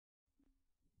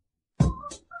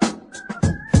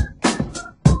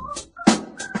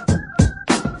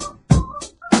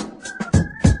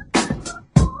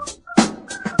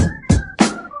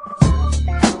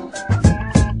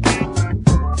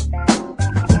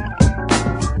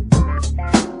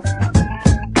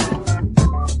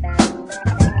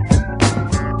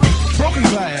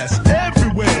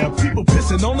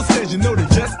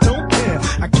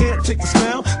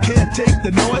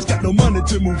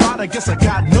decided to move out, I guess I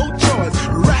got no choice.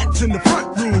 Rats in the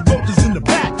front room, roaches in the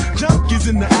back, junkies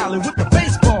in the alley with the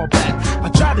baseball bat. I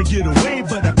tried to get away,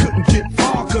 but I couldn't get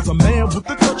far, cause a man with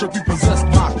a tow truck repossessed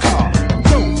my car.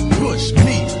 Don't push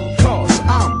me, cause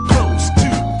I'm close to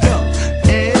the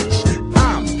edge.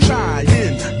 I'm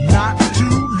trying not to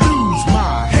lose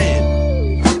my head.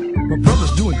 My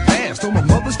brother's doing fast on my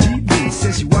mother's TV.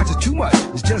 Says she watches too much,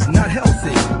 it's just not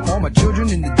healthy. All my children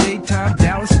in the daytime,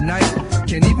 Dallas at night.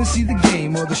 Can't even see the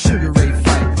game or the Sugar Ray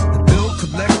fight. The bill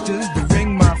collectors, they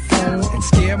ring my phone and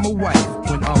scare my wife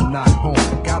when I'm not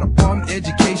home. Got a bum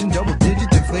education,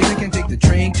 double-digit inflation. Can't take the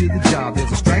train to the job,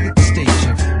 there's a strike at the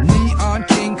station. Neon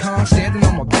King Kong standing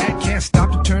on my back, can't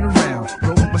stop to turn around.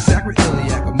 Broke my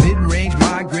sacroiliac, a mid-range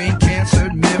migraine, cancer,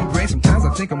 membrane. Sometimes I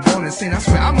think I'm going insane, I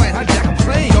swear I might hijack a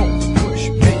plane. Don't push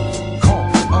me,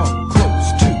 cause I'm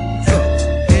close to the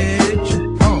edge.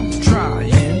 I'm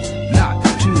trying not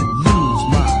to lose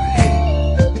my head.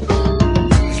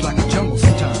 It's like a jungle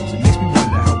sometimes, it makes me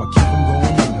wonder how I keep from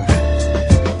going under.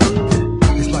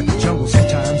 It's like a jungle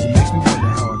sometimes, it makes me wonder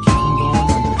how I keep from going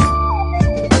under.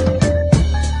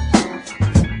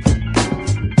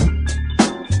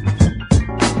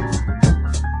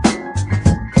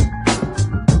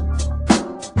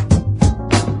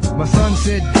 My son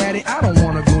said, Daddy, I don't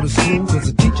wanna go to school, cause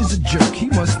the teacher's a jerk, he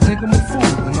must think I'm a fool.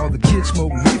 And all the kids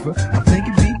smoke reefer, I think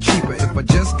it'd be cheaper if I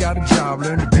just got a job,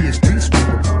 learn to be a street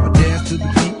sweeper. I dance to the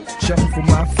beat, shuffle for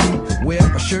my feet, wear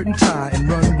a shirt and tie and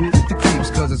run with the creeps.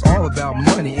 Cause it's all about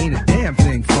money, ain't a damn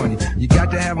thing funny. You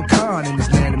got to have a con in this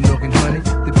land of milk and honey.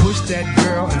 They pushed that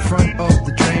girl in front of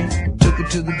the train, took her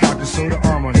to the doctor, sewed her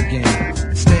arm on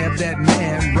again. Stabbed that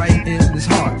man right in his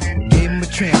heart, gave him a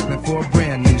transplant for a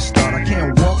brand new start. I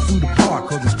can't walk through the park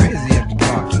cause it's crazy after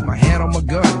dark. Keep my hand on my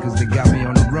gun cause they got me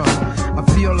on the run. I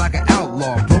feel like an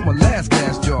outlaw, broke my last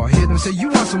glass jaw. Hear them say, you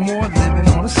want some more, living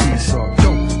on a seesaw.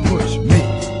 Don't push me,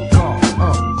 cause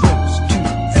I'm close to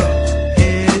the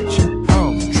edge.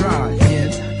 I'm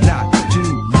trying not to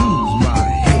lose my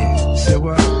head. Say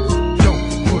what? Don't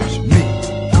push me,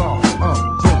 cause I'm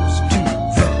close to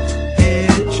the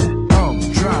edge. I'm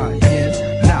trying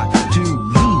not to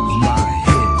lose my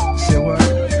head. Say what?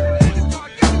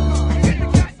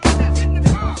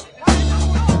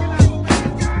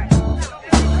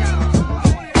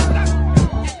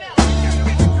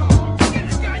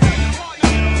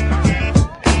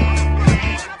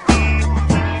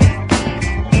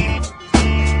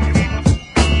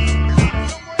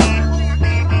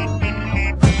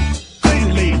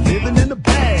 Crazy lady living in a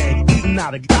bag, eating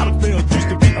out of Oliveira, used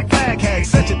to be a fag hag,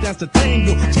 such a dance to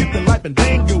tango, skipped the life and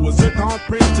dango, a zircon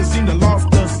princess, seemed to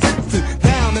lost her senses.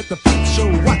 Down at the peep show,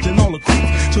 watching all the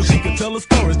creeps, so she could tell her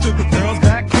stories to the girls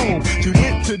back home. She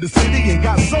went to the city and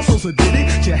got so did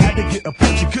it. She had